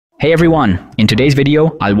Hey everyone, in today's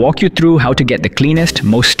video, I'll walk you through how to get the cleanest,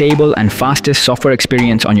 most stable and fastest software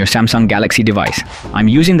experience on your Samsung Galaxy device. I'm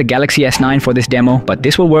using the Galaxy S9 for this demo, but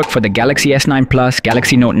this will work for the Galaxy S9 Plus,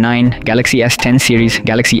 Galaxy Note 9, Galaxy S10 series,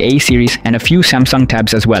 Galaxy A series and a few Samsung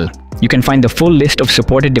tabs as well. You can find the full list of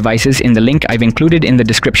supported devices in the link I've included in the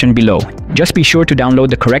description below. Just be sure to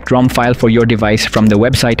download the correct ROM file for your device from the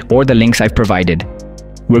website or the links I've provided.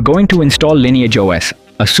 We're going to install LineageOS,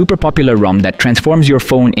 a super popular ROM that transforms your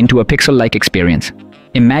phone into a pixel-like experience.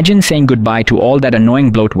 Imagine saying goodbye to all that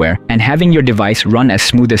annoying bloatware and having your device run as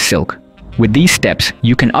smooth as silk. With these steps,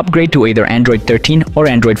 you can upgrade to either Android 13 or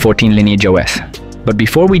Android 14 LineageOS. But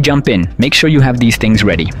before we jump in, make sure you have these things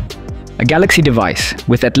ready. A Galaxy device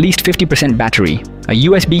with at least 50% battery, a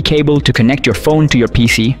USB cable to connect your phone to your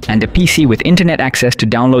PC, and a PC with internet access to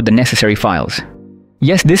download the necessary files.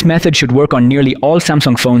 Yes, this method should work on nearly all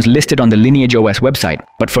Samsung phones listed on the LineageOS website,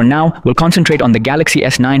 but for now, we'll concentrate on the Galaxy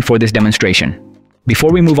S9 for this demonstration.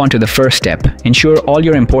 Before we move on to the first step, ensure all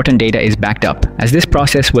your important data is backed up, as this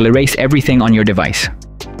process will erase everything on your device.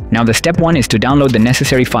 Now the step 1 is to download the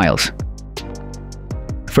necessary files.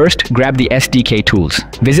 First, grab the SDK tools.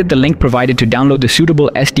 Visit the link provided to download the suitable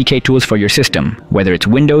SDK tools for your system, whether it's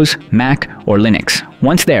Windows, Mac, or Linux.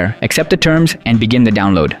 Once there, accept the terms and begin the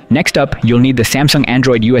download. Next up, you'll need the Samsung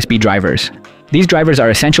Android USB drivers. These drivers are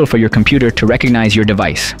essential for your computer to recognize your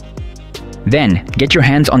device. Then, get your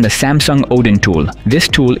hands on the Samsung Odin tool. This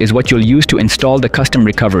tool is what you'll use to install the custom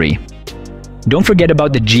recovery. Don't forget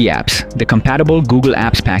about the G apps, the compatible Google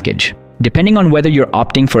Apps package. Depending on whether you're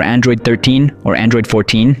opting for Android 13 or Android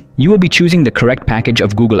 14, you will be choosing the correct package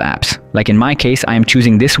of Google Apps. Like in my case, I am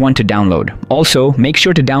choosing this one to download. Also, make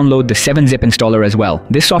sure to download the 7-zip installer as well.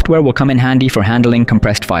 This software will come in handy for handling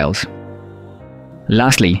compressed files.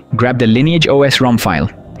 Lastly, grab the LineageOS ROM file.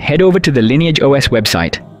 Head over to the LineageOS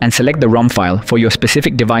website and select the ROM file for your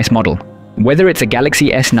specific device model. Whether it's a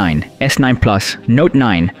Galaxy S9, S9 Plus, Note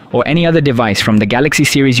 9, or any other device from the Galaxy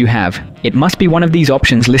series you have, it must be one of these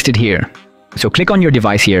options listed here. So click on your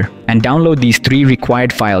device here and download these 3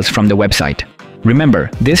 required files from the website. Remember,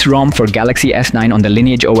 this ROM for Galaxy S9 on the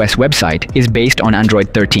LineageOS website is based on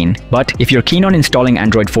Android 13, but if you're keen on installing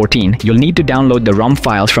Android 14, you'll need to download the ROM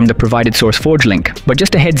files from the provided SourceForge link. But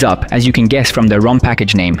just a heads up, as you can guess from the ROM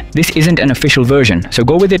package name, this isn't an official version, so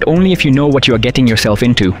go with it only if you know what you are getting yourself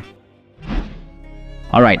into.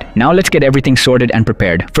 Alright, now let's get everything sorted and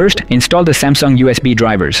prepared. First, install the Samsung USB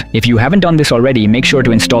drivers. If you haven't done this already, make sure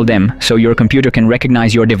to install them so your computer can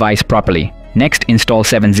recognize your device properly. Next, install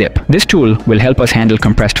 7-zip. This tool will help us handle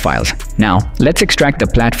compressed files. Now, let's extract the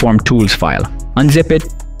platform tools file. Unzip it,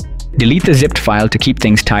 delete the zipped file to keep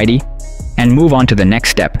things tidy, and move on to the next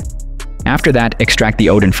step. After that, extract the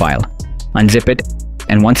Odin file. Unzip it,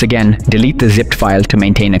 and once again, delete the zipped file to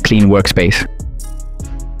maintain a clean workspace.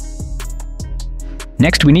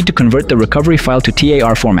 Next, we need to convert the recovery file to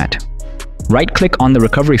TAR format. Right-click on the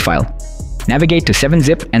recovery file. Navigate to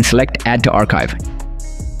 7-zip and select Add to Archive.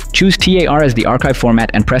 Choose TAR as the archive format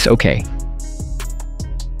and press OK.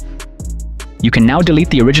 You can now delete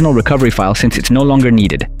the original recovery file since it's no longer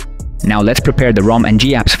needed. Now let's prepare the ROM and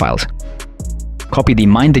GApps files. Copy the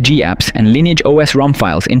Mind the GApps and LineageOS ROM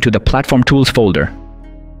files into the Platform Tools folder.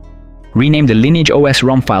 Rename the LineageOS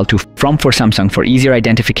ROM file to From for Samsung for easier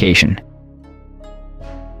identification.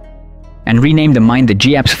 And rename the Mind the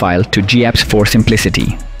GApps file to GApps for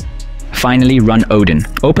simplicity. Finally, run Odin.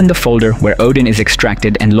 Open the folder where Odin is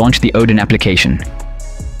extracted and launch the Odin application.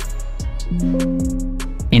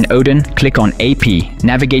 In Odin, click on AP,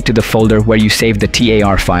 navigate to the folder where you saved the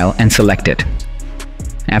TAR file and select it.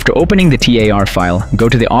 After opening the TAR file, go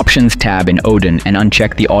to the Options tab in Odin and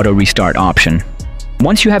uncheck the Auto Restart option.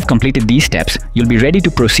 Once you have completed these steps, you'll be ready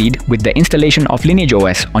to proceed with the installation of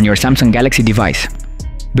LineageOS on your Samsung Galaxy device.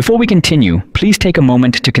 Before we continue, please take a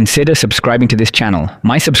moment to consider subscribing to this channel.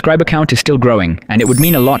 My subscriber count is still growing, and it would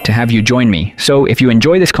mean a lot to have you join me. So if you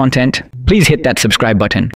enjoy this content, please hit that subscribe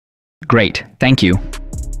button. Great, thank you.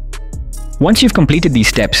 Once you've completed these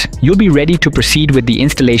steps, you'll be ready to proceed with the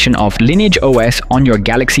installation of LineageOS on your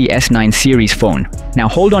Galaxy S9 series phone. Now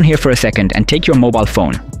hold on here for a second and take your mobile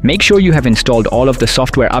phone. Make sure you have installed all of the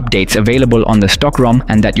software updates available on the stock ROM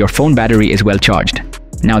and that your phone battery is well charged.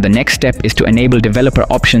 Now the next step is to enable developer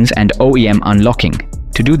options and OEM unlocking.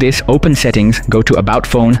 To do this, open Settings, go to About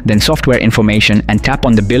Phone, then Software Information and tap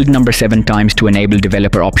on the build number 7 times to enable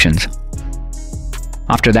developer options.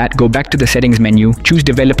 After that, go back to the Settings menu, choose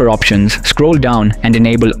Developer Options, scroll down and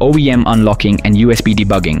enable OEM unlocking and USB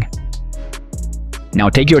debugging. Now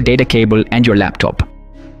take your data cable and your laptop.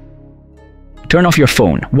 turn off your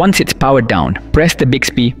phone. Once it's powered down, press the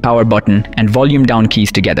Bixby power button and volume down keys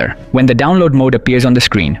together. When the download mode appears on the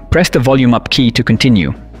screen, press the volume up key to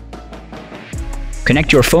continue.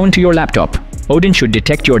 Connect your phone to your laptop. Odin should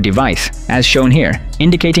detect your device, as shown here,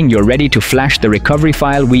 indicating you're ready to flash the recovery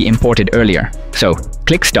file we imported earlier. So,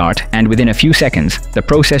 click Start, and within a few seconds, the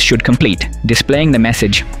process should complete, displaying the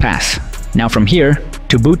message Pass. Now from here,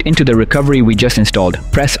 to boot into the recovery we just installed,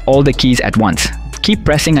 press all the keys at once. Keep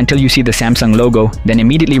pressing until you see the Samsung logo, then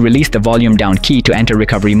immediately release the volume down key to enter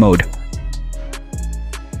recovery mode.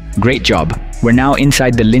 Great job! We're now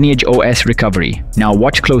inside the LineageOS recovery. Now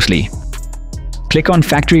watch closely. Click on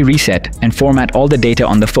Factory Reset and format all the data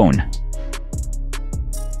on the phone.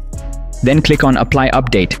 Then click on Apply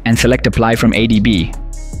Update and select Apply from ADB.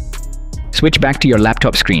 Switch back to your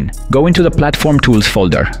laptop screen. Go into the Platform Tools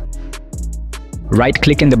folder.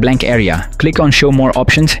 Right-click in the blank area, click on Show More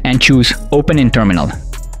Options and choose Open in Terminal.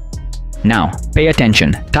 Now, pay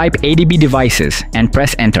attention. Type ADB Devices and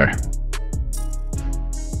press Enter.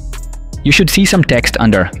 You should see some text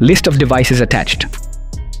under List of Devices Attached.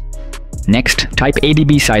 Next, type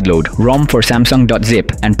ADB sideload ROM for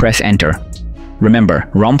Samsung.zip and press Enter. Remember,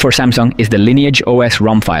 ROM for Samsung is the LineageOS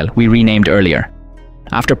ROM file we renamed earlier.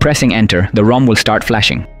 After pressing Enter, the ROM will start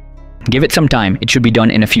flashing. Give it some time, it should be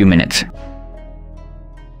done in a few minutes.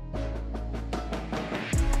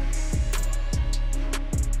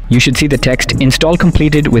 You should see the text Install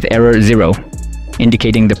completed with error 0,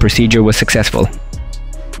 indicating the procedure was successful.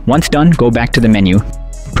 Once done, go back to the menu,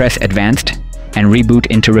 press Advanced, and reboot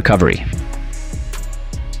into recovery.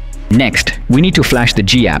 Next, we need to flash the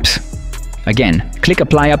G apps. Again, click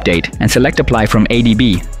Apply Update and select Apply from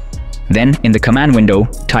ADB. Then, in the command window,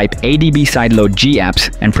 type ADB sideload G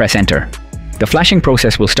apps and press Enter. The flashing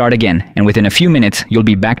process will start again, and within a few minutes, you'll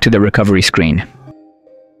be back to the recovery screen.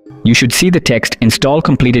 You should see the text Install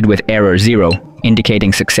completed with error 0,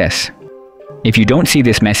 indicating success. If you don't see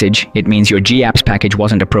this message, it means your G apps package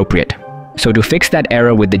wasn't appropriate. So to fix that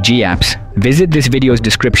error with the G apps, visit this video's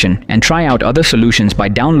description and try out other solutions by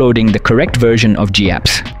downloading the correct version of G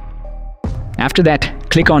apps. After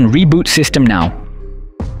that, click on Reboot System Now.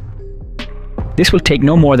 This will take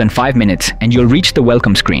no more than 5 minutes and you'll reach the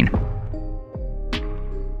welcome screen.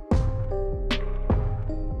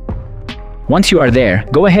 Once you are there,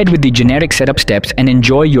 go ahead with the generic setup steps and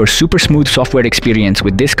enjoy your super smooth software experience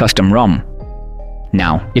with this custom ROM.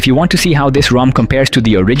 Now, if you want to see how this ROM compares to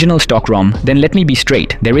the original stock ROM, then let me be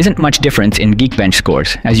straight. There isn't much difference in Geekbench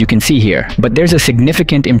scores, as you can see here, but there's a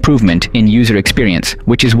significant improvement in user experience,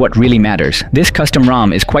 which is what really matters. This custom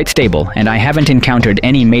ROM is quite stable, and I haven't encountered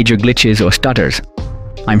any major glitches or stutters.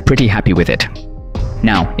 I'm pretty happy with it.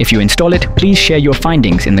 Now, if you install it, please share your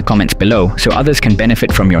findings in the comments below so others can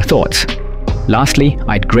benefit from your thoughts. Lastly,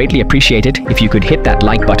 I'd greatly appreciate it if you could hit that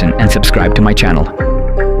like button and subscribe to my channel.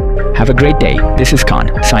 Have a great day. This is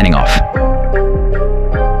Khan, signing off.